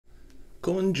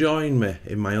Come and join me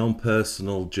in my own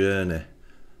personal journey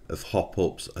of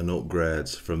hop-ups and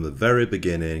upgrades from the very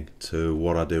beginning to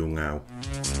what I do now.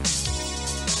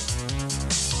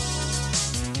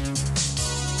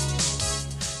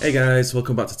 Hey guys,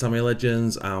 welcome back to TAMIYA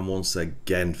Legends, and once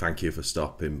again thank you for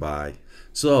stopping by.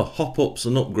 So, hop-ups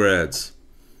and upgrades.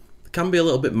 It can be a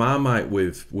little bit marmite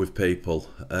with people.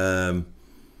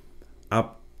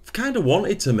 I've kind of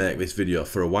wanted to make this video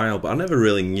for a while, but I never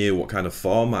really knew what kind of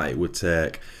format it would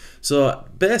take. So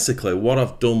basically what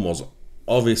I've done was,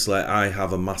 obviously I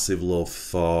have a massive love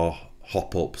for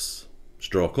hop-ups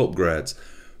stroke upgrades,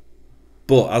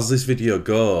 but as this video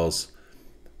goes,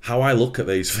 how I look at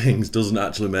these things doesn't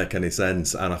actually make any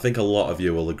sense, and I think a lot of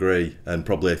you will agree and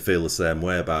probably feel the same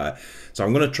way about it. So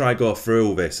I'm going to try go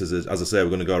through this, as I say, we're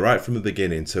going to go right from the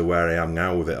beginning to where I am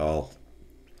now with it all.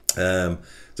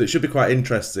 So it should be quite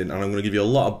interesting, and I'm going to give you a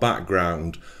lot of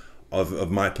background of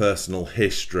my personal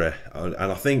history, and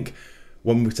I think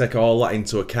when we take all that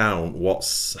into account,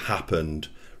 what's happened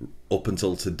up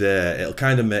until today, it'll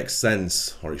kind of make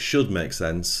sense, or it should make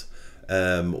sense,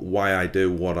 why I do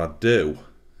what I do.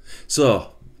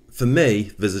 So for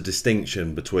me, there's a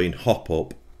distinction between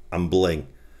hop-up and bling.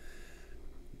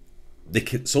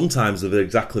 Sometimes they're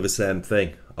exactly the same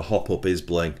thing. A hop-up is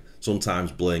bling.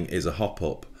 Sometimes bling is a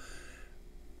hop-up.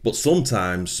 But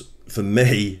sometimes, for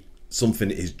me,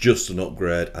 something is just an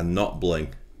upgrade and not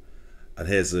bling. And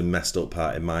here's the messed up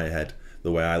part in my head,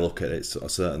 the way I look at it,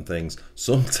 certain things.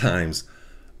 Sometimes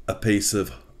a piece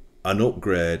of an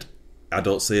upgrade, I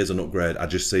don't see as an upgrade, I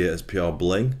just see it as pure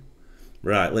bling.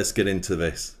 Right, let's get into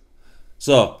this.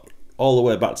 So, all the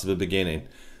way back to the beginning.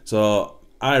 So,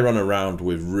 I ran around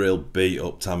with real beat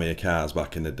up TAMIYA cars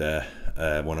back in the day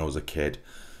when I was a kid.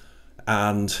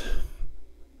 And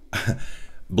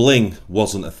bling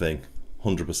wasn't a thing.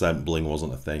 100% bling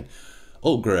wasn't a thing.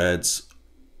 Upgrades,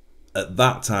 at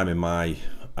that time in my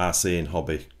RC and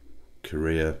hobby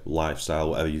career,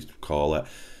 lifestyle, whatever you call it,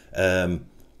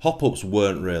 hop-ups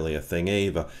weren't really a thing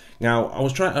either. Now,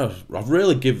 I've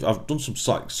done some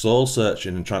like soul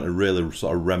searching and trying to really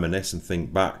sort of reminisce and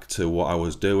think back to what I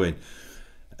was doing.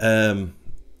 For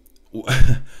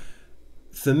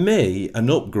me, an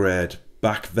upgrade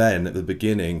back then at the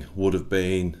beginning would have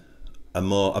been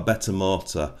a better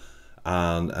motor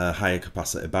and a higher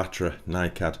capacity battery,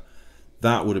 NiCad.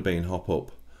 That would have been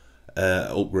hop-up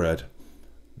upgrade.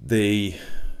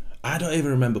 I don't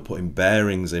even remember putting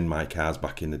bearings in my cars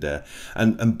back in the day,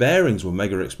 and bearings were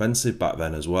mega expensive back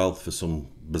then as well for some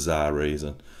bizarre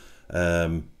reason.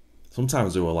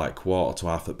 Sometimes they were like quarter to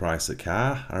half the price of a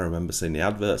car. I remember seeing the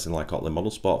adverts in like Otley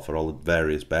Model Sport for all the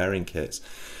various bearing kits.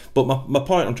 But my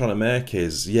point I'm trying to make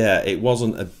is, yeah, it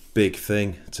wasn't a big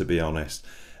thing, to be honest.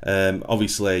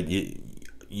 Obviously,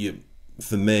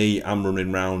 for me, I'm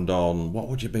running round on, what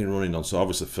would you be running on? So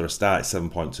obviously for a start, it's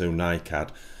 7.2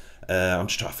 NiCad. I'm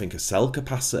just trying to think of cell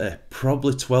capacity,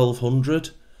 probably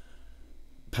 1200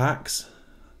 packs.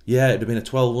 Yeah, it'd have been a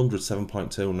 1200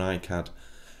 7.2 NiCad.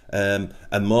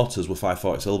 And motors were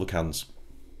 540 silver cans.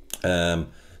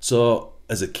 So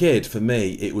as a kid, for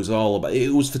me, it was all about, it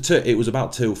was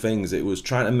about two things. It was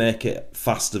trying to make it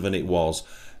faster than it was,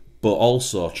 but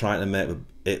also trying to make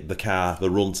the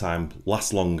runtime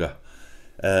last longer.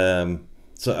 So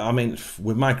I mean,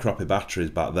 with my crappy batteries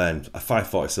back then, a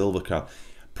 540 silver can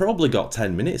probably got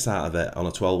 10 minutes out of it on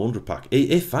a 1200 pack,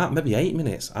 if that, maybe 8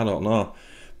 minutes, I don't know.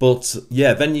 But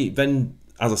yeah, then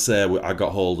as I say, I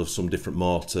got hold of some different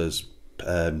motors,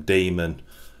 Demon,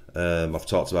 I've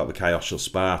talked about the Kyosho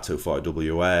Spa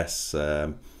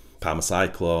 240WS, Parma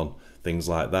Cyclone, things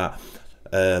like that.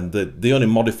 The only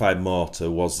modified motor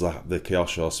was the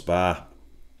Kyosho Spa.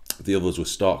 The others were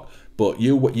stock. But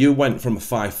you went from a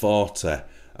 540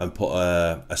 and put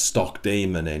a stock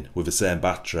Demon in with the same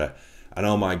battery, and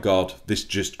oh my god, this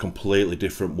just completely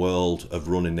different world of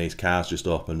running these cars just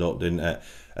opened up, didn't it?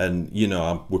 And you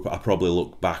know, I probably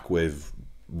look back with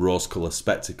rose-coloured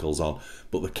spectacles on,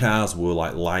 but the cars were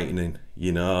like lightning,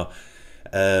 you know.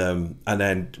 And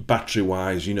then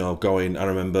battery-wise, you know, I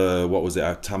remember, what was it?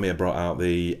 TAMIYA brought out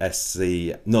the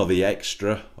the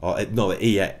Extra, the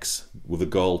EX with a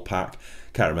gold pack.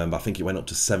 Can't remember. I think it went up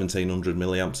to 1700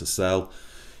 milliamps a cell.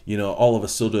 You know, all of a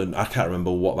sudden, I can't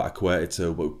remember what that equated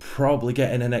to, but we're probably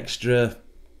getting an extra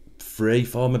 3,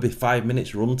 4, maybe 5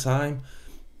 minutes runtime.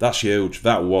 That's huge.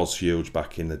 That was huge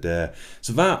back in the day.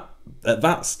 So at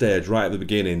that stage, right at the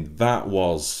beginning, that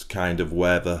was kind of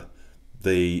where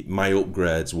my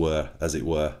upgrades were, as it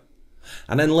were.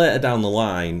 And then later down the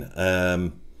line,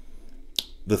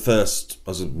 the first,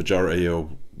 as a majority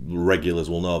of regulars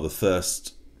will know, the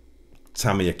first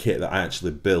TAMIYA kit that I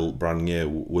actually built brand new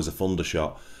was a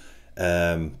Thundershot.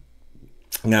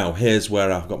 Now, here's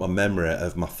where I've got my memory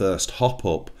of my first hop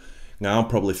up. Now, I'm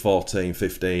probably 14,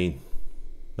 15,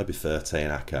 maybe 13,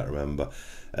 I can't remember.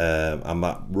 I'm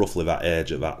roughly that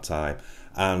age at that time.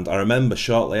 And I remember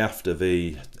shortly after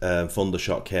the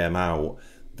Thundershock came out,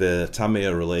 the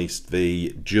TAMIYA released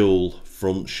the dual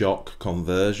front shock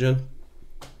conversion.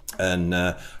 And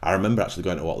I remember actually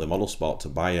going to Watley Model Sport to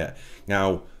buy it.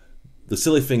 Now, the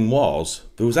silly thing was,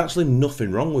 there was actually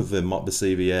nothing wrong with the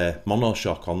CVA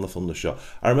monoshock on the Thundershock.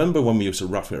 I remember when we used to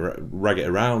rag it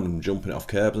around and jumping it off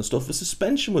curbs and stuff, the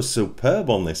suspension was superb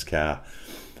on this car.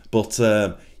 But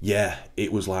yeah,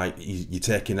 it was like you're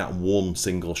taking that one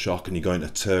single shock and you're going to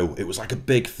two. It was like a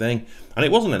big thing. And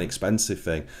it wasn't an expensive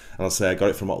thing. And I'll say I got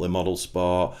it from Watley Model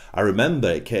Sport. I remember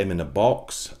it came in a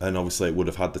box, and obviously it would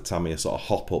have had the TAMIYA sort of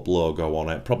Hop Up logo on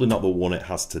it. Probably not the one it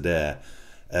has today.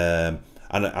 And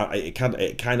it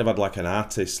kind of had like an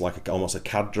artist, like almost a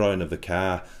CAD drawing of the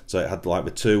car. So it had like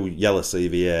the two yellow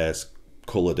CVAs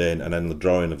coloured in, and then the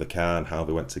drawing of the car and how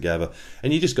they went together.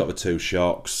 And you just got the two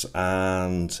shocks,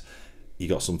 and you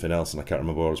got something else, and I can't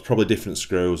remember what it was. Probably different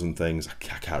screws and things. I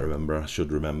can't remember. I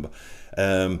should remember.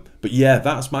 But yeah,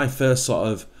 that's my first sort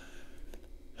of...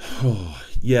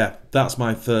 yeah, that's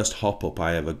my first hop-up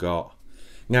I ever got.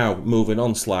 Now, moving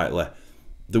on slightly.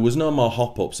 There was no more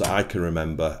hop-ups that I can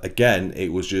remember. Again,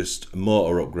 it was just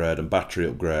motor upgrade and battery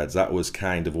upgrades. That was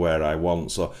kind of where I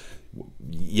want. So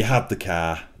you had the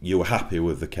car, you were happy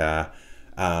with the car,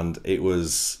 and it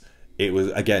was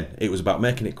about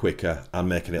making it quicker and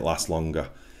making it last longer.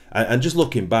 And just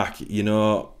looking back, you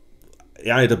know,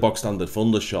 I had a bog standard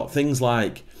Thundershock. Things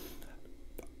like,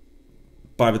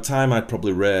 by the time I'd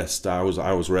probably raced, I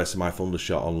was racing my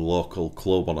Thundershock on a local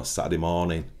club on a Saturday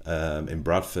morning in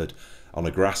Bradford, on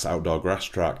a outdoor grass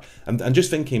track. And just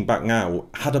thinking back now,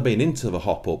 had I been into the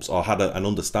hop-ups or had an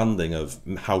understanding of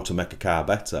how to make a car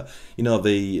better, you know,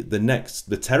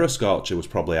 the Terra Scorcher was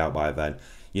probably out by then,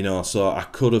 you know, so I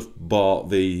could have bought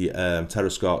the Terra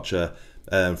Scorcher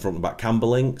front and back camber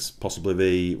links,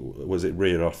 possibly was it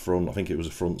rear or front? I think it was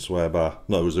a front sway bar.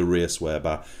 No, it was a rear sway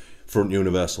bar. Front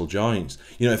universal joints.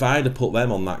 You know, if I had put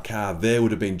them on that car, they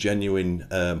would have been genuine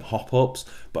hop-ups.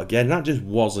 But again, that just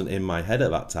wasn't in my head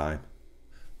at that time.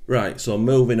 Right, so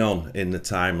moving on in the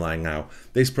timeline now.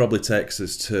 This probably takes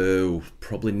us to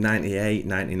probably 98,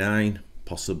 99,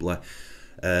 possibly.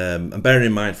 And bearing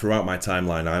in mind, throughout my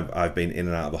timeline, I've been in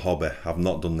and out of the hobby. I've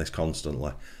not done this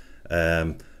constantly.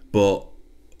 But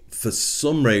for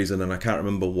some reason, and I can't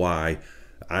remember why,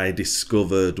 I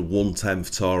discovered 1/10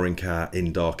 touring car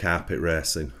indoor carpet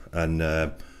racing. And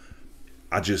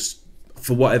I just,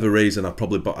 for whatever reason, I've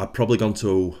probably gone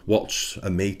to watch a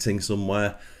meeting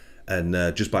somewhere. And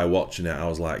just by watching it, I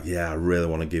was like, yeah, I really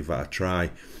want to give that a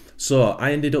try. So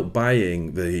I ended up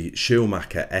buying the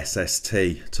Schumacher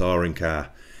SST touring car.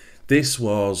 This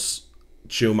was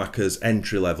Schumacher's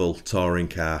entry-level touring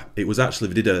car. It was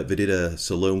actually, they did a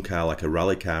saloon car, like a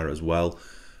rally car as well.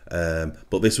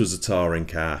 But this was a touring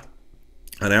car.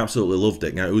 And I absolutely loved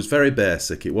it. Now, it was very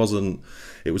basic. It was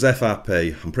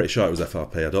FRP. I'm pretty sure it was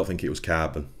FRP. I don't think it was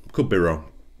carbon. Could be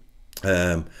wrong.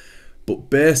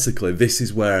 But basically, this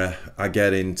is where I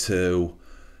get into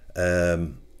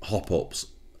hop-ups,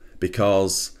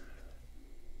 because,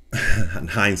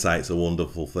 and hindsight's a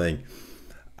wonderful thing,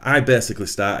 I basically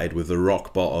started with the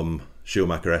rock bottom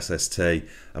Schumacher SST,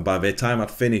 and by the time I'd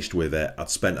finished with it,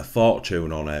 I'd spent a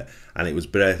fortune on it, and it was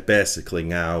basically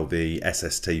now the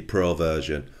SST Pro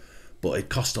version, but it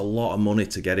cost a lot of money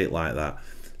to get it like that.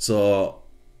 So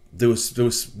there was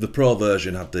the Pro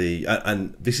version had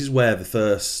and this is where the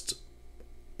first...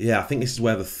 yeah, I think this is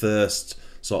where the first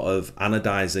sort of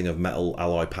anodizing of metal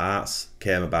alloy parts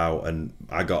came about, and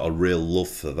I got a real love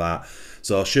for that.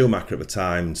 So Schumacher at the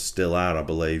time, still are, I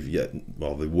believe, yeah,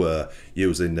 well, they were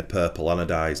using the purple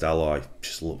anodized alloy.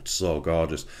 Just looked so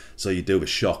gorgeous. So you do the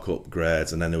shock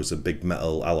upgrades, and then there was a big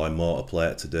metal alloy motor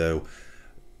plate to do.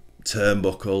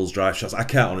 Turnbuckles, drive shafts, I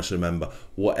can't honestly remember.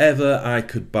 Whatever I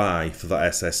could buy for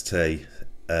that SST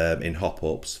in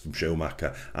hop-ups from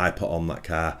Schumacher, I put on that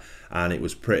car, and it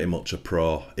was pretty much a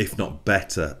pro, if not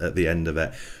better, at the end of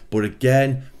it. But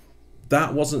again,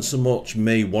 that wasn't so much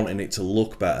me wanting it to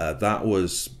look better. That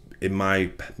was, in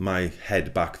my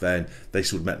head back then,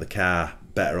 this would make the car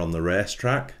better on the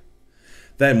racetrack.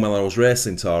 Then when I was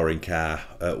racing touring car,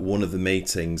 at one of the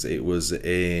meetings, it was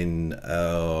in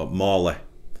Morley.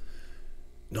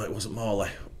 No, it wasn't Morley.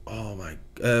 Oh my,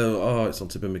 it's on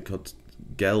tip of my cut.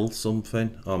 Gel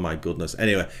something. Oh my goodness.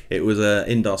 Anyway, it was an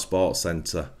indoor sports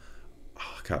centre.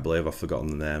 Oh, I can't believe I've forgotten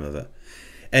the name of it.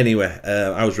 Anyway,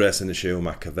 I was racing the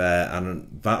Schumacher there,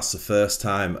 and that's the first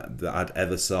time that I'd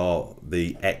ever saw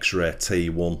the X-Ray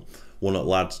T1 one of the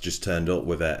lads just turned up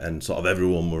with it, and sort of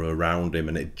everyone were around him,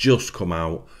 and it just come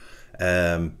out.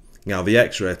 Now the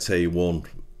X-Ray T1,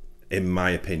 in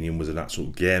my opinion, was an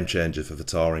absolute game changer for the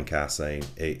touring car scene.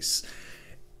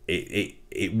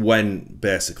 It went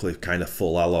basically kind of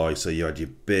full alloy, so you had your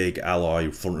big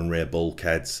alloy front and rear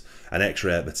bulkheads. And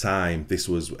X-Ray at the time, this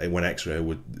was when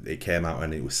X-Ray it came out,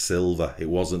 and it was silver. It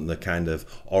wasn't the kind of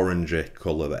orangey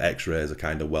colour that X-Rays are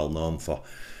kind of well known for.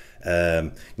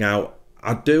 Now,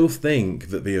 I do think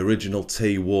that the original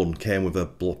T1 came with a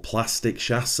plastic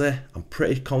chassis. I'm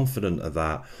pretty confident of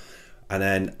that. And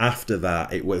then after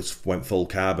that, it went full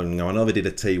carbon. Now, I know they did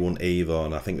a T1 Evo,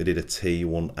 and I think they did a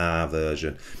T1R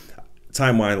version.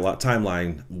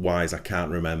 Timeline-wise, I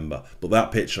can't remember. But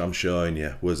that picture I'm showing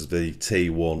you was the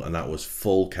T1, and that was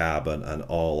full carbon and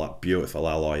all that beautiful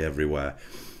alloy everywhere.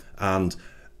 And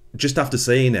just after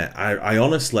seeing it, I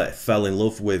honestly fell in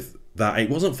love with that. It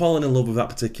wasn't falling in love with that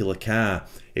particular car.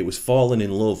 It was falling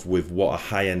in love with what a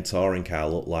high-end touring car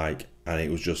looked like. And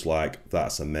it was just like,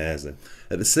 that's amazing.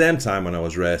 At the same time, when I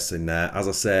was racing there, as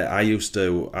I say,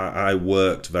 I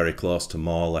worked very close to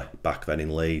Morley back then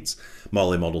in Leeds.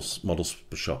 Morley Models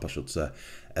shop, I should say.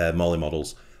 Morley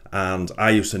Models. And I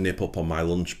used to nip up on my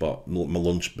lunch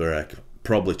break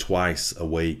probably twice a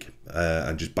week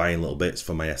and just buying little bits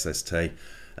for my SST.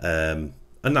 And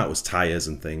that was tyres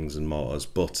and things and motors.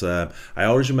 But I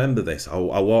always remember this. I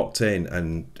walked in,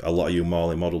 and a lot of you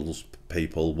Morley Models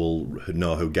people will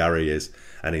know who Gary is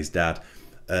and his dad.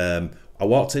 I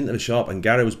walked into the shop, and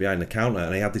Gary was behind the counter,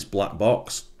 and he had this black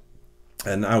box,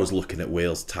 and I was looking at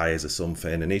wheels, tyres or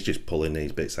something, and he's just pulling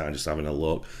these bits out and just having a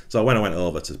look. So when I went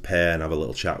over to pay and have a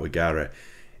little chat with Gary,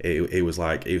 he was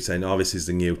saying, oh, this is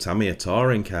the new TAMIYA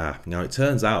touring car. Now, it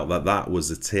turns out that was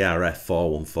the TRF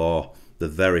 414, the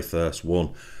very first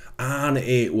one. And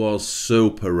it was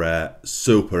super rare,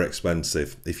 super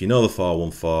expensive. If you know the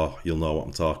 414, you'll know what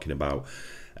I'm talking about.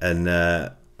 And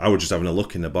I was just having a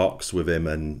look in the box with him,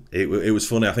 and it was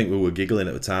funny. I think we were giggling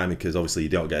at the time because obviously you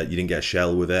didn't get a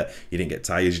shell with it, you didn't get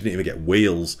tyres, you didn't even get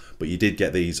wheels, but you did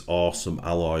get these awesome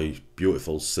alloy,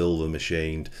 beautiful silver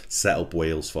machined setup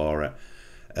wheels for it.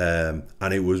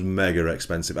 And it was mega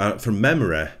expensive. From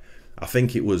memory, I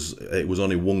think it was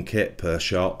only one kit per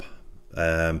shop.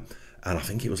 And I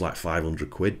think it was like 500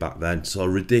 quid back then, so a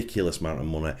ridiculous amount of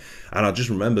money. And I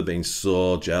just remember being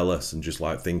so jealous and just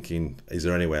like thinking, is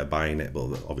there any way of buying it?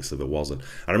 But obviously there wasn't.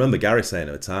 I remember Gary saying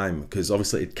at the time, because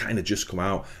obviously it kind of just come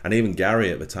out, and even Gary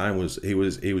at the time was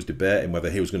debating whether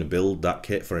he was going to build that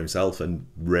kit for himself and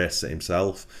race it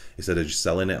himself instead of just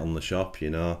selling it on the shop,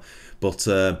 you know. But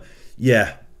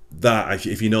yeah, that,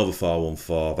 if you know the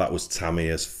 414, that was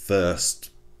Tamiya's first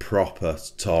proper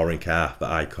touring car that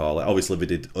I call it. Obviously we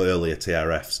did earlier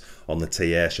TRFs on the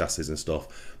TA chassis and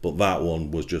stuff, but that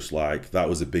one was just like, that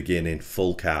was the beginning,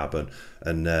 full carbon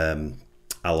and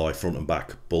alloy front and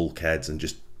back bulkheads, and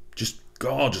just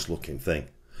gorgeous looking thing.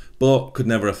 But could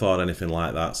never afford anything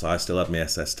like that, so I still had my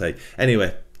SST.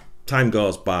 Anyway, time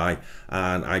goes by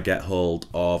and I get hold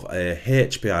of a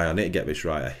HPI, I need to get this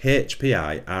right, a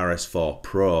HPI RS4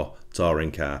 Pro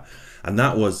touring car, and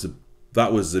that was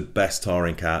the best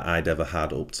touring car I'd ever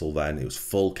had up till then. It was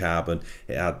full carbon.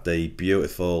 It had the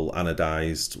beautiful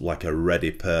anodized, like a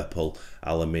reddy purple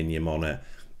aluminium on it.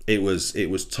 It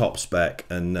was top spec,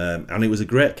 and it was a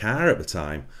great car at the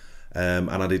time. And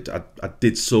I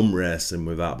did some racing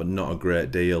with that, but not a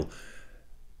great deal.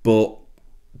 But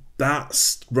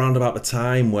that's round about the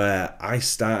time where I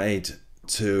started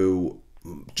to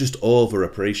just over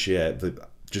appreciate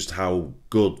just how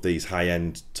good these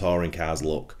high-end touring cars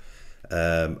look.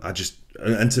 And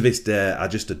to this day, I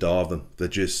just adore them. They're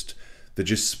just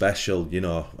special, you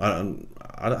know.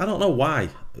 I don't know why.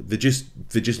 They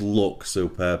just look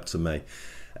superb to me.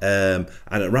 And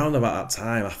around about that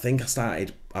time, I think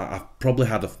I probably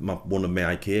had one of my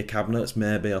IKEA cabinets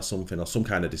maybe, or something, or some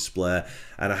kind of display,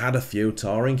 and I had a few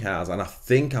touring cars, and I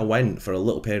think I went for a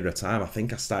little period of time, I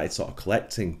think I started sort of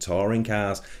collecting touring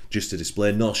cars just to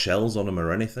display, no shells on them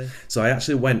or anything. So I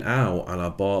actually went out and I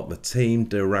bought the Team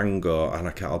Durango,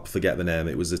 and I'll forget the name,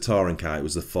 it was the touring car, it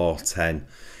was the 410.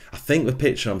 I think the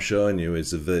picture I'm showing you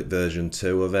is the version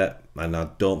 2 of it, and I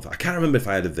can't remember if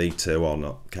I had a V2 or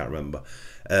not, can't remember.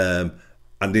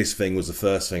 And this thing was the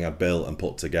first thing I built and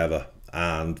put together,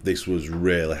 and this was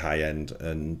really high end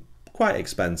and quite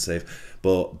expensive,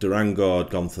 but Durango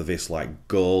had gone for this like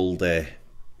goldy,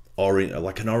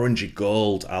 like an orangey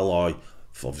gold alloy,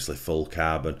 obviously full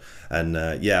carbon,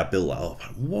 and yeah, I built that up.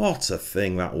 What a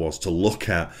thing that was to look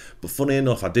at. But funny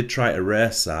enough, I did try to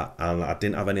race that and I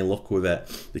didn't have any luck with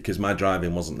it because my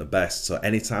driving wasn't the best. So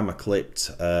anytime I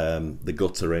clipped the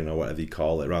guttering or whatever you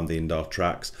call it around the indoor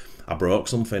tracks, I broke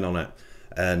something on it,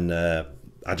 and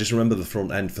I just remember the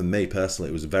front end, for me personally,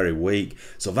 it was very weak.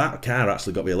 So that car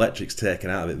actually got the electrics taken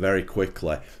out of it very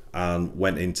quickly and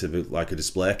went into like a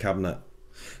display cabinet.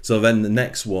 So then the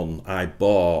next one I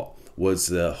bought was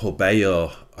the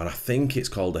Hubeo, and I think it's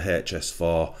called the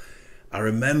HS4. I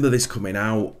remember this coming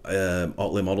out,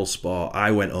 Otley Model Sport.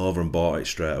 I went over and bought it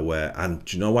straight away. And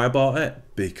do you know why I bought it?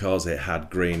 Because it had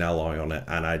green alloy on it,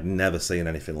 and I'd never seen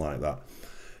anything like that.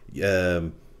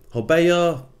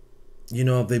 Hubeo, you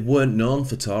know, they weren't known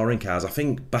for touring cars. I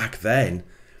think back then,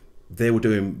 they were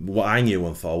doing what I knew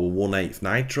them for were 1/8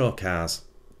 nitro cars.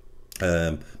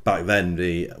 Back then,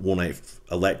 the 1/8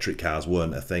 electric cars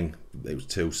weren't a thing. It was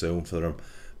too soon for them.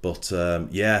 But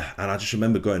yeah, and I just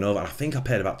remember going over, and I think I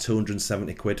paid about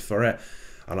 270 quid for it,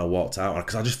 and I walked out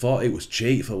because I just thought it was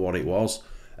cheap for what it was.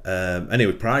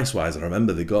 Anyway, price wise, I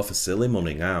remember they go for silly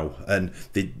money now, and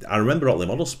I remember Otley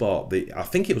Model Sport. I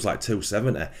think it was like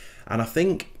 270, and I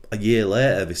think a year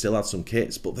later they still had some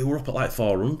kits, but they were up at like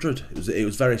 400. It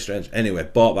was very strange. Anyway,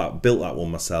 bought that, built that one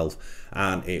myself,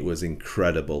 and it was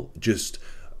incredible. Just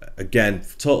again,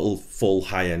 total full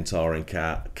high-end touring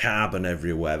car, carbon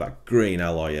everywhere, that green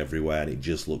alloy everywhere, and it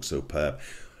just looks superb.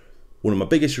 One of my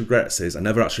biggest regrets is I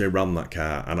never actually ran that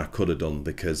car, and I could have done,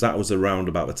 because that was around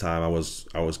about the time I was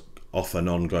off and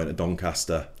on going to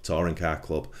Doncaster Touring Car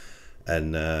Club,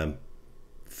 and I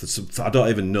don't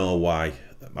even know why.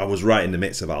 I was right in the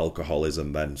midst of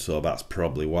alcoholism then, so that's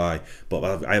probably why.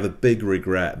 But I have a big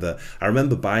regret that I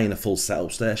remember buying a full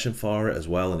setup station for it as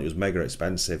well, and it was mega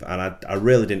expensive, and I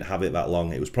really didn't have it that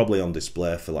long. It was probably on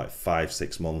display for like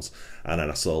 5-6 months, and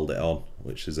then I sold it on,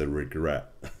 which is a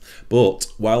regret. But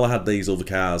while I had these other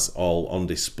cars all on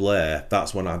display,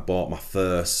 that's when I bought my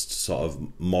first sort of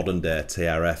modern day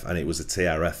TRF, and it was a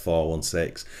TRF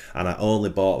 416, and I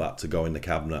only bought that to go in the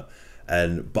cabinet.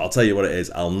 But I'll tell you what it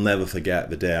is, I'll never forget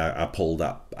the day I pulled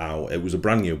that out. It was a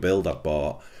brand new build I'd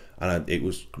bought, and it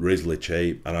was reasonably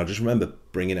cheap, and I just remember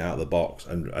bringing it out of the box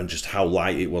and just how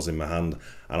light it was in my hand.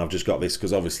 And I've just got this,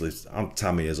 because obviously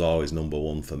TAMIYA is always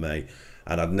 #1 for me,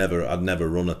 and I'd never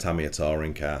run a TAMIYA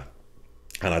touring car,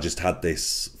 and I just had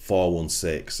this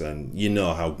 416, and you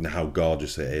know how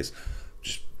gorgeous it is.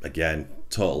 Just again,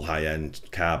 total high-end,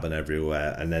 carbon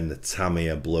everywhere, and then the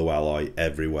TAMIYA blue alloy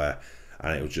everywhere.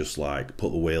 And it was just like,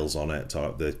 put the wheels on it,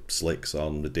 the slicks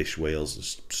on, the dish wheels, and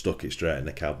stuck it straight in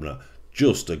the cabinet.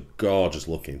 Just a gorgeous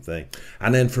looking thing.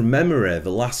 And then from memory,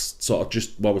 the last sort of,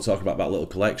 just while we're talking about that little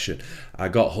collection, I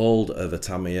got hold of a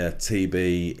TAMIYA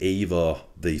TB Evo,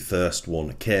 the first one.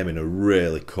 It came in a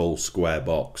really cool square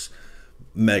box.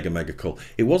 Mega, mega cool.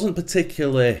 It wasn't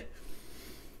particularly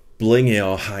blingy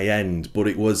or high end, but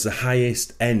it was the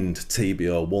highest end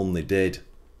TB01 they did.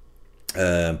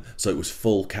 So it was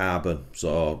full carbon,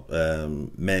 so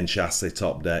main chassis,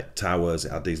 top deck, towers.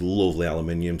 It had these lovely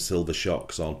aluminium silver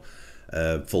shocks on,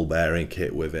 full bearing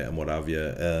kit with it and what have you.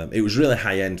 It was really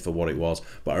high end for what it was,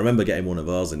 but I remember getting one of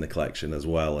those in the collection as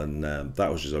well, and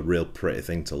that was just a real pretty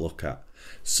thing to look at.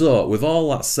 So with all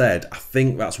that said, I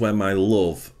think that's where my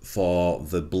love for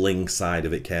the bling side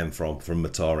of it came from the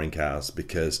touring cars,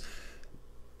 because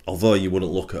although you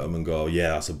wouldn't look at them and go, yeah,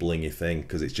 that's a blingy thing,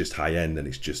 because it's just high end and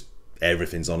it's just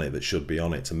everything's on it that should be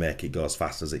on it to make it go as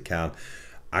fast as it can,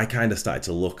 I kind of started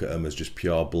to look at them as just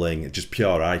pure bling, just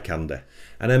pure eye candy.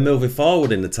 And then moving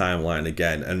forward in the timeline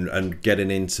again, and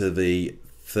getting into the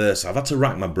first, I've had to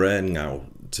rack my brain now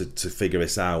to figure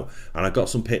this out, and I got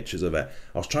some pictures of it.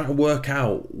 I was trying to work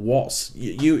out what's,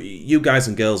 you guys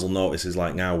and girls will know what this is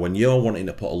like now, when you're wanting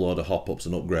to put a load of hop-ups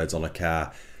and upgrades on a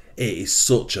car. It is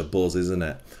such a buzz, isn't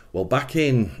it? Well, back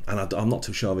in, and I'm not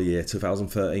too sure of the year,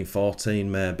 2013,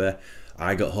 14 maybe,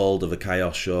 I got hold of a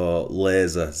Kyosho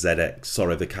Laser ZX,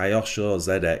 sorry, the Kyosho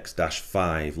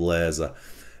ZX-5 Laser.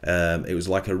 It was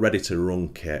like a ready-to-run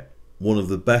kit. One of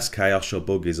the best Kyosho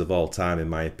buggies of all time, in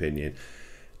my opinion.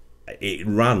 It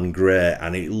ran great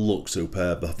and it looked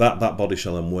superb. That body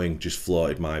shell and wing just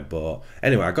floated my boat.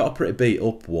 Anyway, I got a pretty beat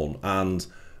up one, and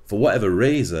for whatever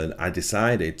reason, I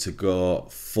decided to go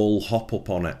full hop up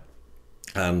on it,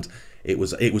 and it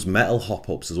was metal hop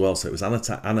ups as well. So it was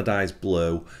anodized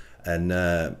blue, and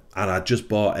I just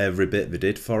bought every bit they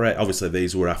did for it. Obviously,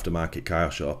 these were aftermarket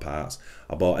Kyosho parts.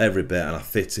 I bought every bit and I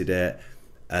fitted it,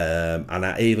 and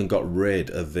I even got rid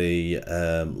of the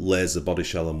laser body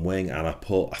shell and wing, and I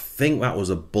think that was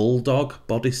a Bulldog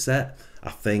body set. I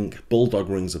think Bulldog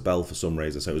rings a bell for some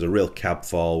reason, so it was a real cab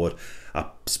forward. I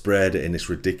sprayed it in this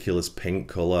ridiculous pink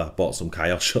colour, bought some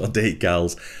Kyosho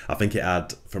decals. I think it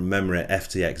had, from memory,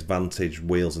 FTX Vantage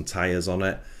wheels and tyres on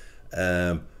it.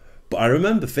 But I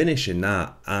remember finishing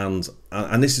that, and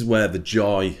this is where the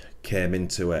joy came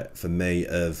into it for me,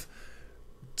 of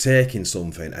taking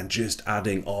something and just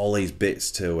adding all these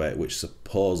bits to it, which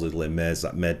supposedly made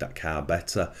that car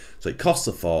better. So it costs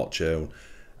a fortune,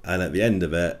 and at the end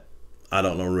of it, I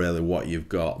don't know really what you've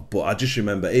got. But I just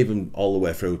remember, even all the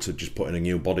way through to just putting a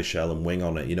new body shell and wing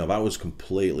on it, you know, that was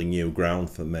completely new ground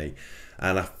for me.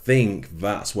 And I think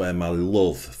that's where my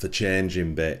love for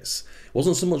changing bits, it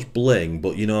wasn't so much bling,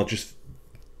 but, you know, just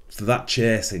for that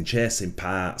chasing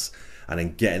parts, and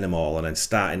then getting them all, and then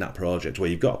starting that project where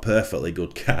you've got a perfectly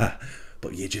good car,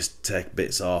 but you just take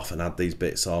bits off and add these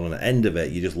bits on, and at the end of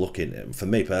it, you just look in. For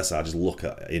me personally, I just look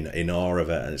at in awe of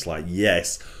it, and it's like,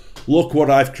 yes, look what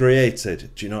I've created.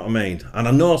 Do you know what I mean? And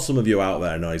I know some of you out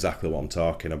there know exactly what I'm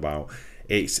talking about.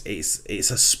 It's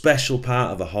a special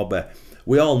part of the hobby.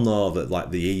 We all know that,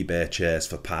 like the eBay chase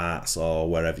for parts, or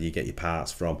wherever you get your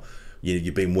parts from,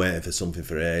 you've been waiting for something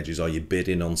for ages, or you're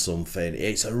bidding on something.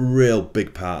 It's a real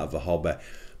big part of the hobby.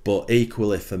 But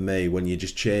equally for me, when you're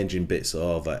just changing bits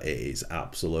over, it is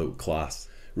absolute class.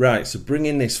 Right, so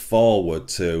bringing this forward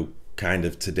to kind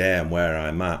of today and where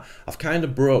I'm at, I've kind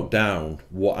of broke down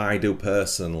what I do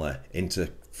personally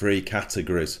into 3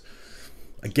 categories.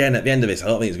 Again, at the end of this, I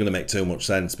don't think it's going to make too much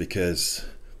sense because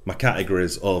my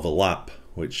categories overlap,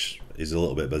 which is a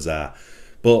little bit bizarre.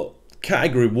 But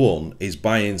category 1 is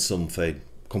buying something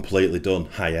completely done,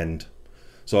 high end.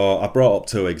 So I brought up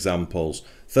 2 examples.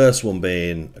 First one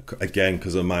being, again,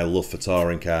 because of my love for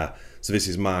touring car. So this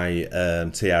is my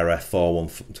TRF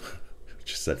 415.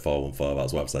 Just said 414,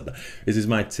 that's what I've said there. This is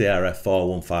my TRF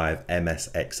 415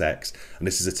 MSXX, and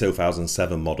this is a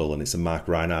 2007 model, and it's a Mark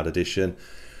Reinhard edition.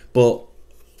 But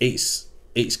it's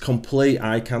complete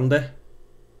eye candy.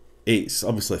 It's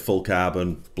obviously full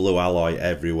carbon, blue alloy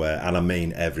everywhere, and I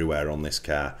mean everywhere on this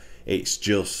car. It's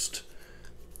just,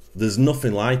 there's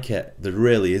nothing like it. There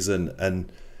really isn't.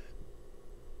 And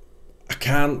I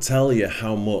can't tell you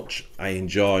how much I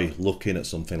enjoy looking at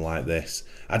something like this.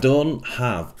 I don't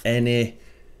have any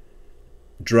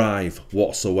drive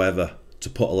whatsoever to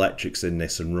put electrics in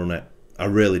this and run it. I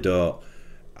really don't.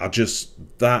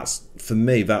 That's, for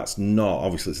me, that's not,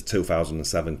 obviously it's a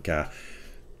 2007 car.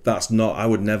 That's not, I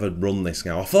would never run this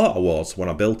now. I thought I was when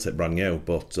I built it brand new,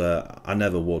 but I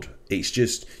never would. It's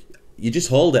just, you just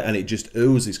hold it and it just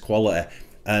oozes quality.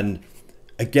 And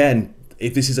again,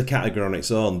 if this is a category on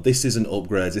its own, this isn't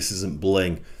upgrades, this isn't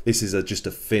bling, this is just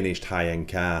a finished high-end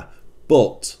car.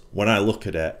 But when I look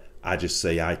at it, I just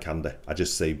see eye candy, I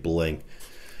just see bling.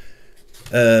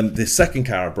 The second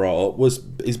car I brought up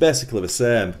is basically the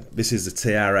same. This is the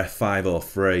TRF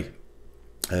 503,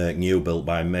 new built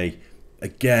by me.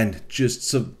 Again, just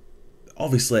so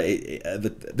obviously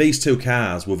these 2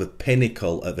 cars were the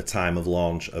pinnacle at the time of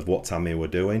launch of what Tamiya were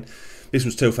doing. This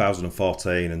was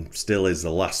 2014 and still is the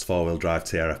last 4-wheel drive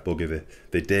TRF buggy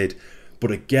they did.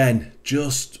 But again,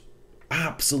 just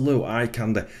absolute eye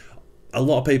candy. A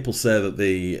lot of people say that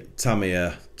the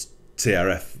Tamiya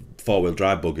TRF 4-wheel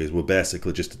drive buggies were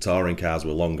basically just the touring cars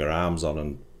with longer arms on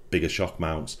and bigger shock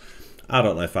mounts. I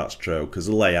don't know if that's true because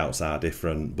the layouts are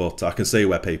different, but I can see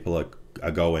where people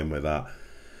are going with that.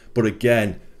 But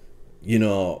again, you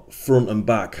know, front and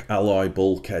back alloy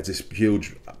bulkheads, this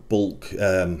huge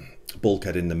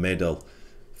bulkhead in the middle,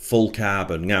 full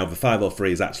carbon. Now the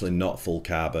 503 is actually not full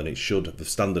carbon. It should, the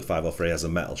standard 503 has a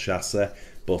metal chassis,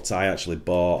 but I actually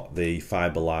bought the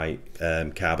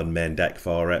Fiberlight carbon main deck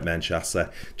for it, main chassis,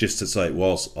 just so it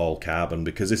was all carbon,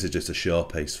 because this is just a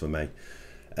showpiece for me.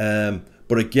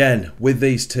 But again, with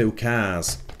these 2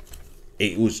 cars,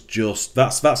 it was just,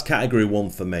 that's category 1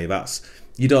 for me. That's,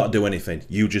 you don't do anything,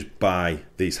 you just buy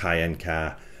these high-end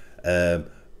car.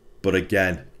 But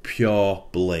again, pure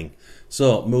bling.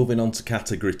 So moving on to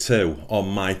category 2, or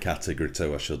my category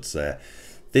 2 I should say.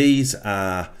 These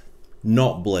are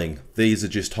not bling, these are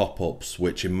just hop-ups,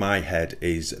 which in my head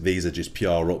is, these are just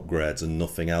pure upgrades and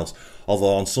nothing else.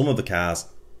 Although on some of the cars,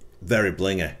 very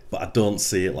blingy, but I don't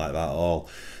see it like that at all.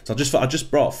 So I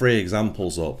just brought 3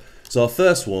 examples up. So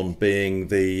first one being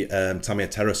the Tamiya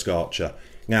Terra Scorcher.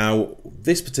 Now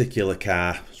this particular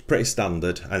car is pretty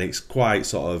standard, and it's quite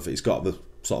sort of, it's got the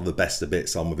sort of the best of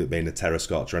bits on, with it being a Terra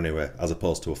Scorcher anyway, as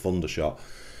opposed to a Thundershot.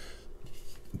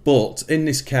 But in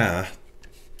this car,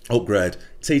 upgrade,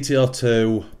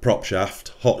 TTO2 prop shaft,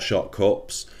 hot shot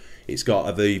cups. It's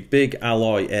got the big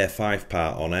alloy A5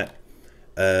 part on it.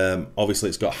 Obviously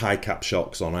it's got high cap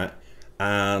shocks on it,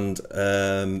 and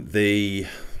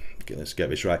let's get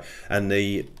this right, and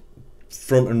the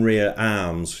front and rear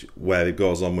arms where it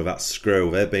goes on with that screw,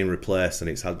 they've been replaced, and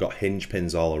it's got hinge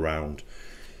pins all around.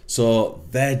 So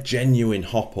they're genuine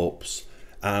hop-ups,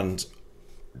 and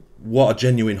what a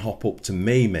genuine hop-up to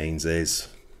me means is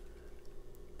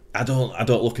I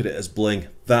don't look at it as bling.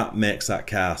 That makes that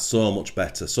car so much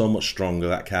better, so much stronger.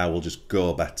 That car will just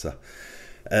go better.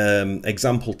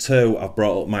 Example 2, I've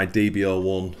brought up my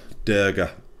DB01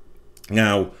 Durga.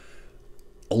 Now,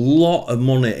 a lot of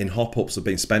money in hop-ups have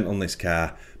been spent on this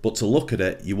car, but to look at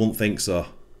it, you wouldn't think so.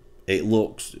 It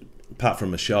looks, apart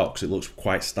from the shocks, it looks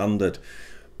quite standard.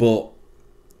 But,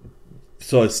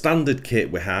 so a standard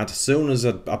kit we had, as soon as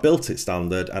I built it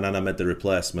standard and then I made the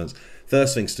replacements,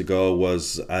 first things to go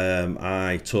was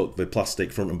I took the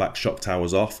plastic front and back shock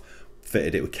towers off,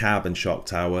 fitted it with carbon shock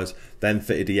towers, then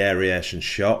fitted the aeration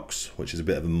shocks, which is a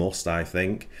bit of a must, I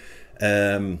think.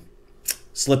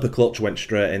 Slipper clutch went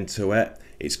straight into it.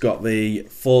 It's got the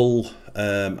full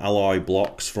alloy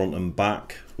blocks front and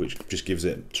back, which just gives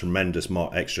it tremendous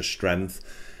more extra strength.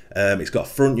 It's got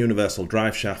front universal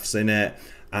drive shafts in it,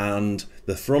 and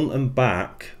the front and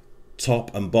back,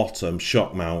 top and bottom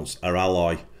shock mounts are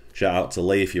alloy. Shout out to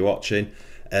Lee if you're watching.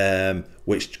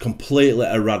 Which completely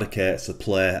eradicates the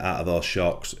play out of those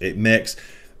shocks. It makes,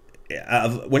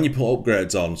 when you put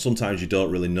upgrades on, sometimes you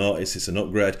don't really notice it's an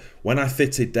upgrade. When I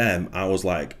fitted them, I was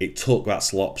like, it took that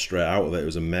slop straight out of it. It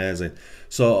was amazing.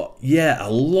 So yeah, a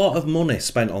lot of money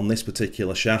spent on this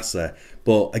particular chassis.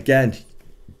 But again,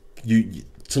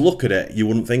 to look at it, you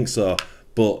wouldn't think so.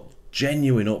 But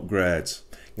genuine upgrades.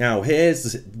 Now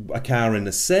here's a car in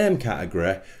the same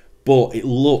category, but it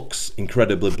looks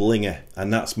incredibly blingy,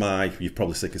 and that's my, you're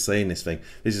probably sick of seeing this thing,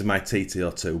 this is my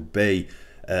TT02B,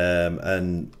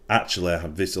 and actually,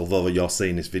 although you're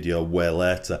seeing this video way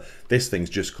later, this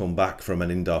thing's just come back from an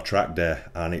indoor track day,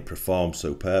 and it performed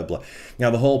superbly.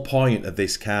 Now the whole point of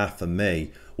this car for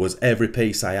me was every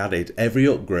piece I added, every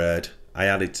upgrade I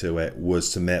added to it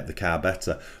was to make the car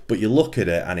better, but you look at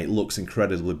it and it looks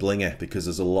incredibly blingy because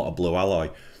there's a lot of blue alloy.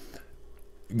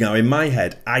 Now, in my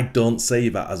head, I don't see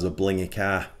that as a blingy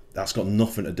car. That's got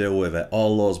nothing to do with it.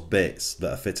 All those bits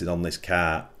that are fitted on this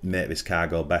car make this car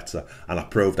go better, and I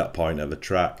proved that point at the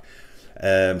track.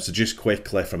 So just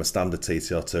quickly, from a standard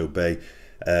TT02B,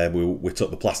 we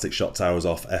took the plastic shock towers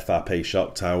off, FRP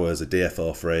shock towers, a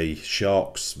DFO3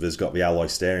 shocks. There's got the alloy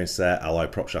steering set, alloy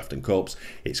prop shaft and cups.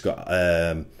 It's got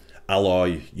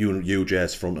alloy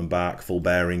UJs front and back, full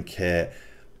bearing kit.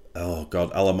 Oh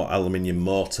god, aluminium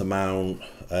motor mount.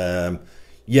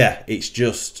 Yeah, it's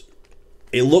just,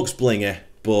 it looks blingy,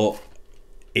 but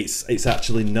it's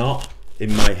actually not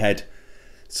in my head.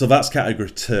 So that's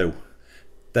category 2.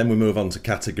 Then we move on to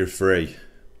category 3,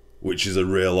 which is a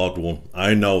real odd one.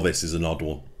 I know this is an odd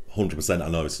one. 100% I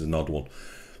know this is an odd one.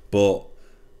 But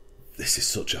this is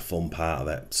such a fun part of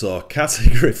it. So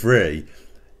category 3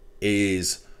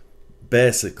 is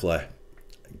basically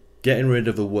getting rid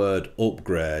of the word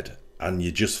upgrade, and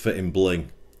you're just fitting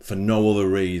bling for no other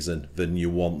reason than you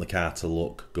want the car to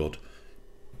look good.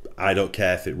 I don't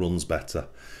care if it runs better.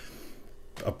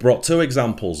 I've brought 2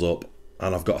 examples up,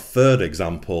 and I've got a third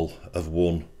example of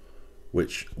one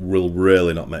which will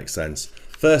really not make sense.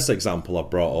 First example I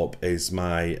brought up is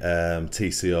my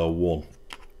TC01.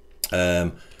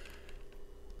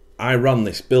 I ran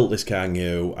this, built this car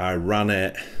new, I ran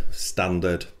it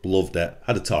standard, loved it,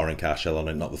 had a touring car shell on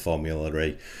it, not the Formula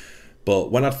E.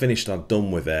 But when I'd finished, I'd done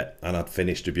with it, and I'd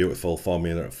finished a beautiful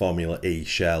Formula E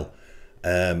shell,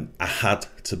 I had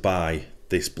to buy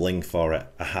this bling for it.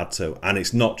 I had to, and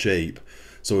it's not cheap.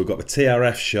 So we've got the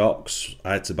TRF shocks.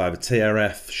 I had to buy the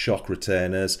TRF shock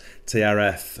retainers,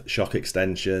 TRF shock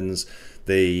extensions,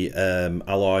 the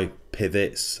alloy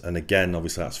pivots, and again,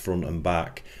 obviously that's front and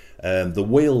back. The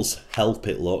wheels help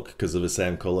it look because they're the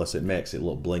same colour, so it makes it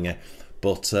look blingy.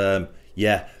 But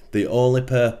yeah, the only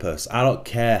purpose, I don't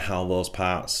care how those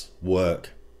parts work.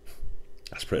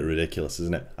 That's pretty ridiculous,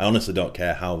 isn't it? I honestly don't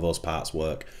care how those parts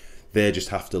work. They just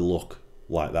have to look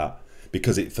like that.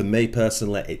 Because for me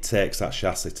personally, it takes that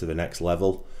chassis to the next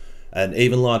level. And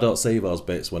even though I don't see those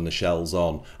bits when the shell's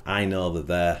on, I know they're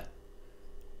there.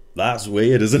 That's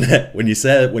weird, isn't it? When you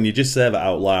just say that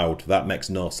out loud, that makes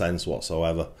no sense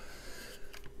whatsoever.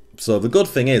 So the good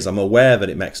thing is, I'm aware that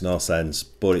it makes no sense,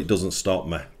 but it doesn't stop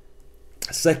me.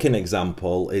 Second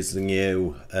example is the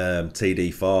new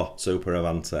TD4 Super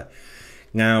Avanti.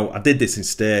 Now, I did this in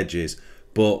stages,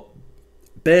 but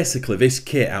basically this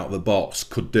kit out of the box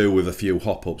could do with a few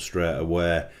hop-ups straight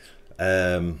away.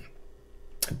 What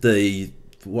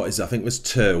is it? I think there's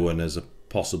 2 and there's a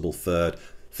possible third.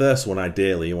 First one,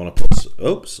 ideally, you want to put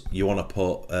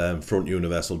front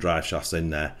universal drive shafts in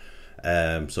there,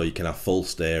 so you can have full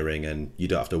steering and you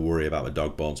don't have to worry about the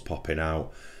dog bones popping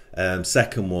out.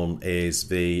 Second one is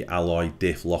the alloy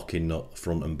diff locking nut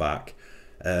front and back.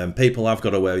 People have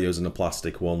got away with using the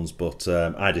plastic ones, but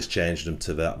I just changed them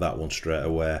to that one straight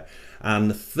away.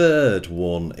 And the third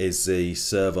one is the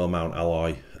servo mount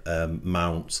alloy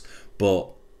mount, but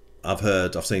I've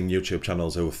seen YouTube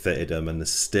channels who have fitted them, and the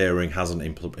steering hasn't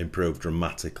improved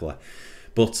dramatically.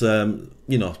 But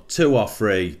you know, 2 or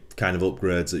 3 kind of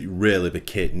upgrades that really the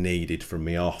kit needed from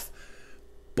me off.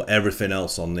 But everything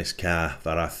else on this car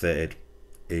that I fitted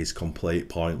is complete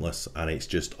pointless, and it's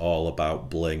just all about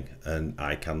bling and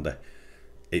eye candy.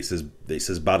 It's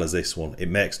as bad as this one. It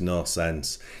makes no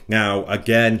sense. Now,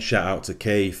 again, shout out to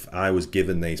Keith. I was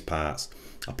given these parts.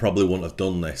 I probably wouldn't have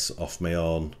done this off my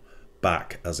own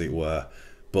back, as it were,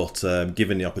 but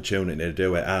given the opportunity to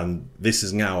do it, and this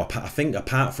is now, I think,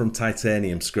 apart from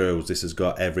titanium screws, this has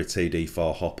got every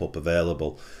TD4 hop up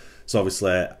available. So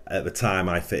obviously, at the time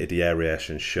I fitted the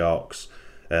aeration shocks,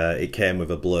 it came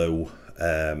with a blue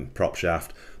prop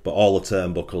shaft, but all the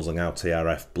turnbuckles are now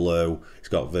TRF blue. It's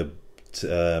got the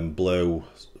blue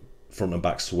front and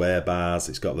back sway bars,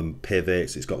 it's got the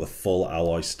pivots, it's got the full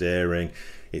alloy steering,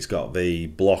 it's got the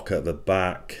block at the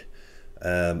back,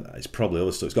 it's probably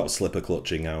other stuff. It's got slipper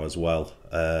clutching now as well.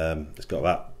 It's got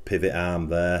that pivot arm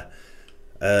there.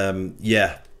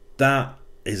 Yeah, that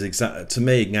is exactly, to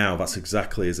me now, that's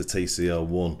exactly as a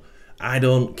TCO1. I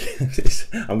don't,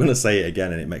 I'm going to say it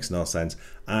again and it makes no sense.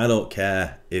 I don't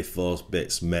care if those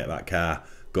bits make that car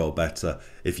go better,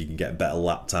 if you can get better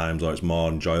lap times or it's more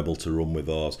enjoyable to run with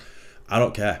those. I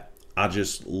don't care.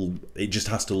 It just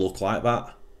has to look like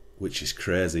that, which is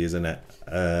crazy, isn't it?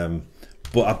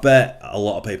 But I bet a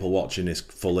lot of people watching this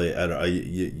fully,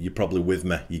 you're probably with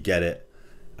me, you get it.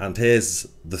 And here's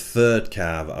the third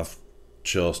car that I've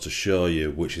chose to show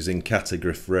you, which is in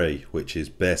category 3, which is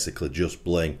basically just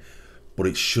bling, but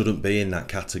it shouldn't be in that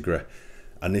category.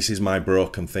 And this is my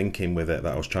broken thinking with it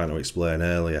that I was trying to explain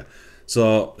earlier.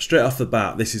 So straight off the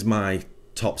bat, this is my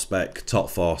top spec, top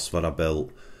force that I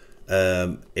built.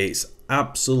 It's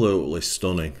absolutely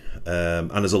stunning,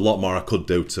 and there's a lot more I could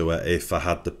do to it if I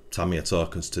had the TAMIYA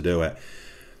tokens to do it.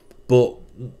 But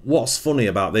what's funny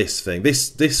about this thing,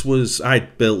 this was, I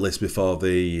built this before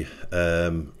the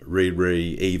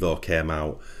Riri Evo came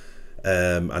out,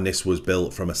 and this was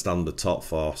built from a standard top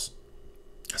force.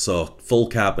 So full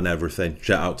carbon everything,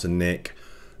 shout out to Nick.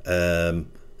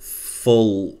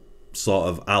 Full sort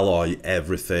of alloy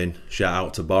everything, shout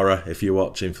out to Bora if you're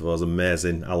watching for those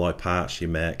amazing alloy parts you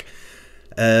make.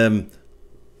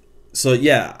 So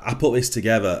yeah, I put this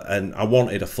together and I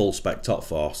wanted a full spec top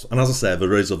force, and as I say,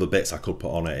 there is other bits I could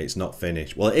put on it. It's not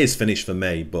finished. Well, it is finished for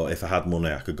me, but if I had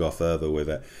money I could go further with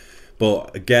it.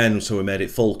 But again, so we made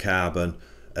it full carbon,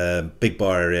 big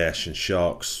bore aeration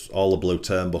shocks, all the blue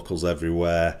turnbuckles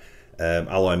everywhere,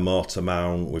 alloy motor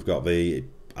mount, we've got the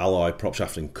alloy prop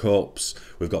shaft and cups,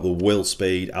 we've got the wheel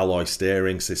speed alloy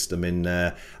steering system in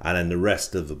there, and then the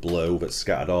rest of the blue that's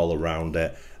scattered all around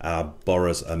it are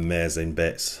Bora's amazing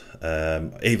bits.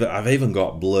 I've even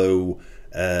got blue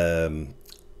ball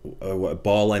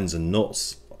ends and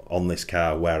nuts on this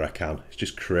car where I can. It's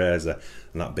just crazy,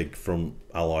 and that big front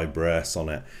alloy brace on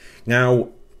it. Now,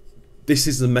 this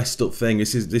is the messed up thing.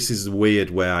 This is the weird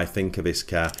way I think of this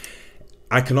car.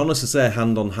 I can honestly say,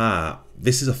 hand on heart,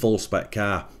 this is a full spec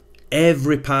car.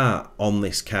 Every part on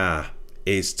this car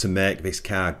is to make this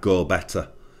car go better.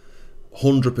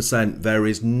 100%. There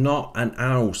is not an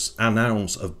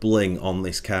ounce of bling on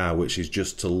this car which is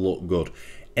just to look good.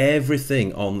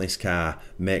 Everything on this car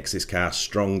makes this car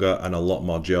stronger and a lot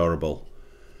more durable.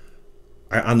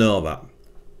 I know that.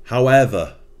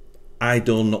 However, I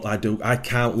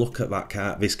can't look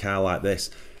at this car like this.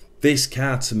 This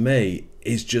car to me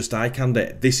is just eye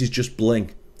candy. This is just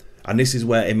bling. And this is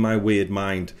where, in my weird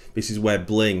mind, this is where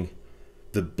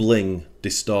the bling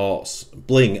distorts.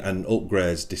 Bling and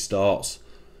upgrades distorts.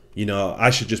 You know, I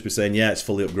should just be saying, yeah, it's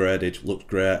fully upgraded, looks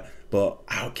great, but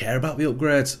I don't care about the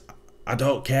upgrades. I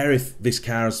don't care if this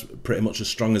car is pretty much as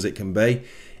strong as it can be.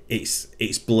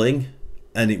 It's bling,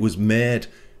 and it was made,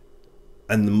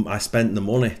 and I spent the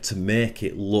money to make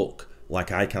it look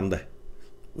like eye candy.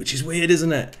 Which is weird,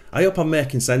 isn't it? I hope I'm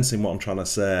making sense in what I'm trying to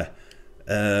say.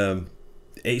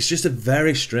 It's just a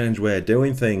very strange way of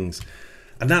doing things.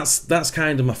 And that's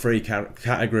kind of my 3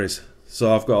 categories.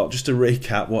 So I've got, just to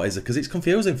recap, what is it? Because it's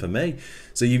confusing for me.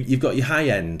 So you've got your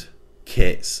high-end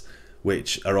kits,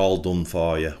 which are all done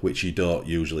for you, which you don't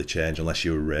usually change unless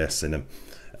you're racing them.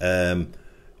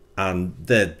 And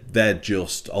they're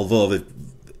just, although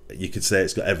you could say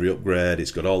it's got every upgrade,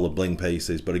 it's got all the bling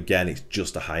pieces, but again, it's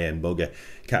just a high-end buggy.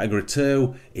 Category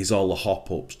 2 is all the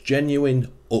hop-ups,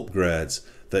 genuine upgrades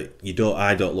that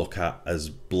I don't look at as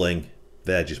bling.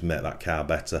 They just make that car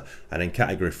better. And in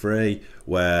category 3,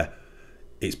 where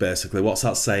it's basically, what's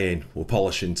that saying? We're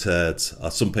polishing turds.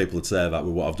 Some people would say that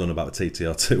with what I've done about the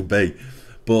TTO2B.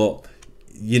 But,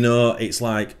 you know, it's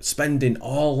like spending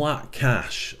all that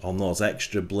cash on those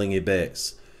extra blingy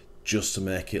bits just to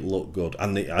make it look good.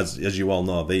 And as you all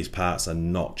know, these parts are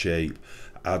not cheap.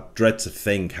 I dread to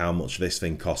think how much this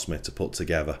thing cost me to put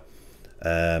together.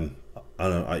 I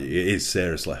know it is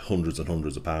seriously hundreds and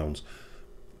hundreds of pounds.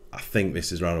 I think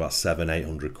this is around about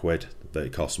 700-800 quid that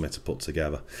it cost me to put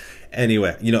together.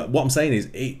 Anyway, you know, what I'm saying is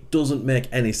it doesn't make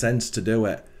any sense to do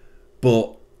it,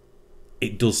 but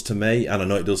it does to me, and I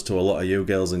know it does to a lot of you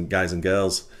girls and guys and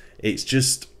girls. It's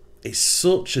just, it's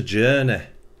such a journey.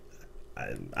 I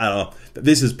don't know,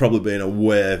 this has probably been a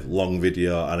way long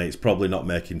video, and it's probably not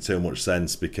making too much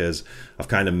sense because I've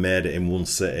kind of made it in one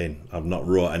sitting. I've not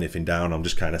wrote anything down, I'm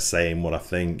just kind of saying what I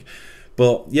think.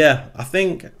 But yeah, I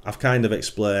think I've kind of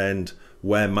explained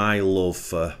where my love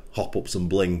for Hop Ups and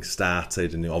Bling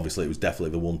started, and obviously it was definitely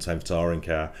the 110 touring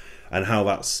car, and how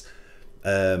that's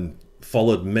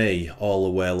followed me all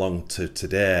the way along to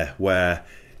today, where,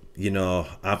 you know,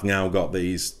 I've now got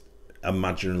these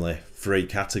imaginarily 3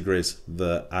 categories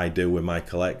that I do with my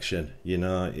collection. You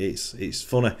know, it's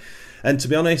funny, and to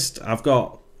be honest, I've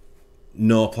got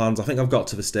no plans. I think I've got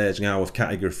to the stage now of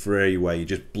category 3 where you're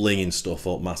just blinging stuff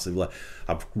up massively.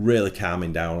 I'm really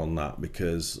calming down on that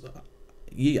because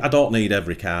I don't need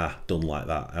every car done like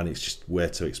that, and it's just way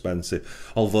too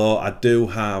expensive. Although I do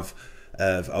have,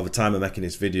 over time of making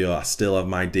this video, I still have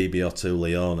my DB02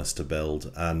 Leonis to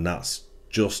build, and that's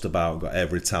just about got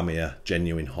every TAMIYA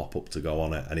genuine hop up to go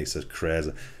on it, and it's a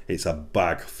crazy, it's a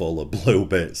bag full of blue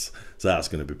bits, so that's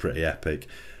going to be pretty epic.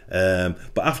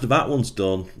 But after that one's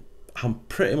done, I'm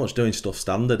pretty much doing stuff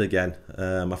standard again.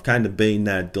 I've kind of been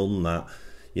there, done that.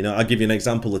 You know, I'll give you an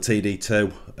example of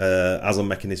TD2. As I'm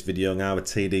making this video now, the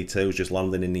TD2 is just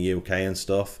landing in the UK and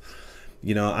stuff.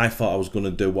 You know, I thought I was going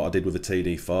to do what I did with the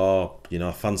TD4. You know,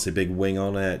 a fancy big wing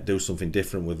on it, do something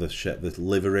different with the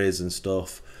liveries and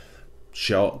stuff,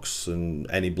 shocks and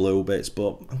any blue bits.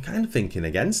 But I'm kind of thinking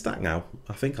against that now.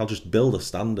 I think I'll just build a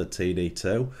standard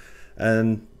TD2,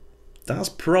 and that's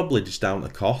probably just down to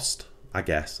cost, I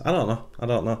guess. I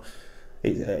don't know.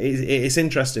 It's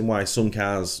interesting why some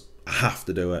cars have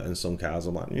to do it and some cars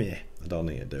I'm like, yeah, I don't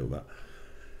need to do that.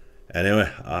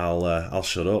 Anyway, I'll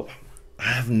shut up. I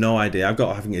have no idea.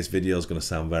 I think this video is going to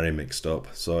sound very mixed up.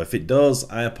 So if it does,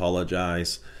 I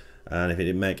apologise. And if it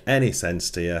didn't make any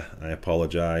sense to you, I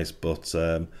apologise. But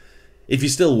if you're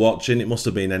still watching, it must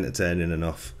have been entertaining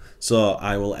enough. So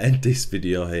I will end this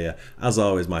video here. As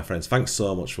always, my friends, thanks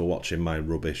so much for watching my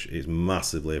rubbish. It's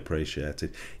massively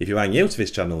appreciated. If you are new to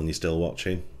this channel and you're still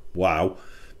watching, wow,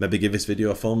 maybe give this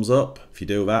video a thumbs up. If you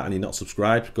do that and you're not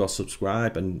subscribed, go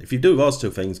subscribe. And if you do those 2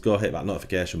 things, go hit that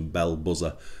notification bell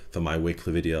buzzer for my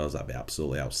weekly videos. That'd be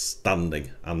absolutely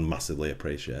outstanding and massively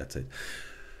appreciated.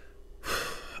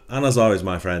 And as always,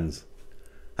 my friends,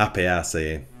 happy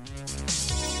RCing.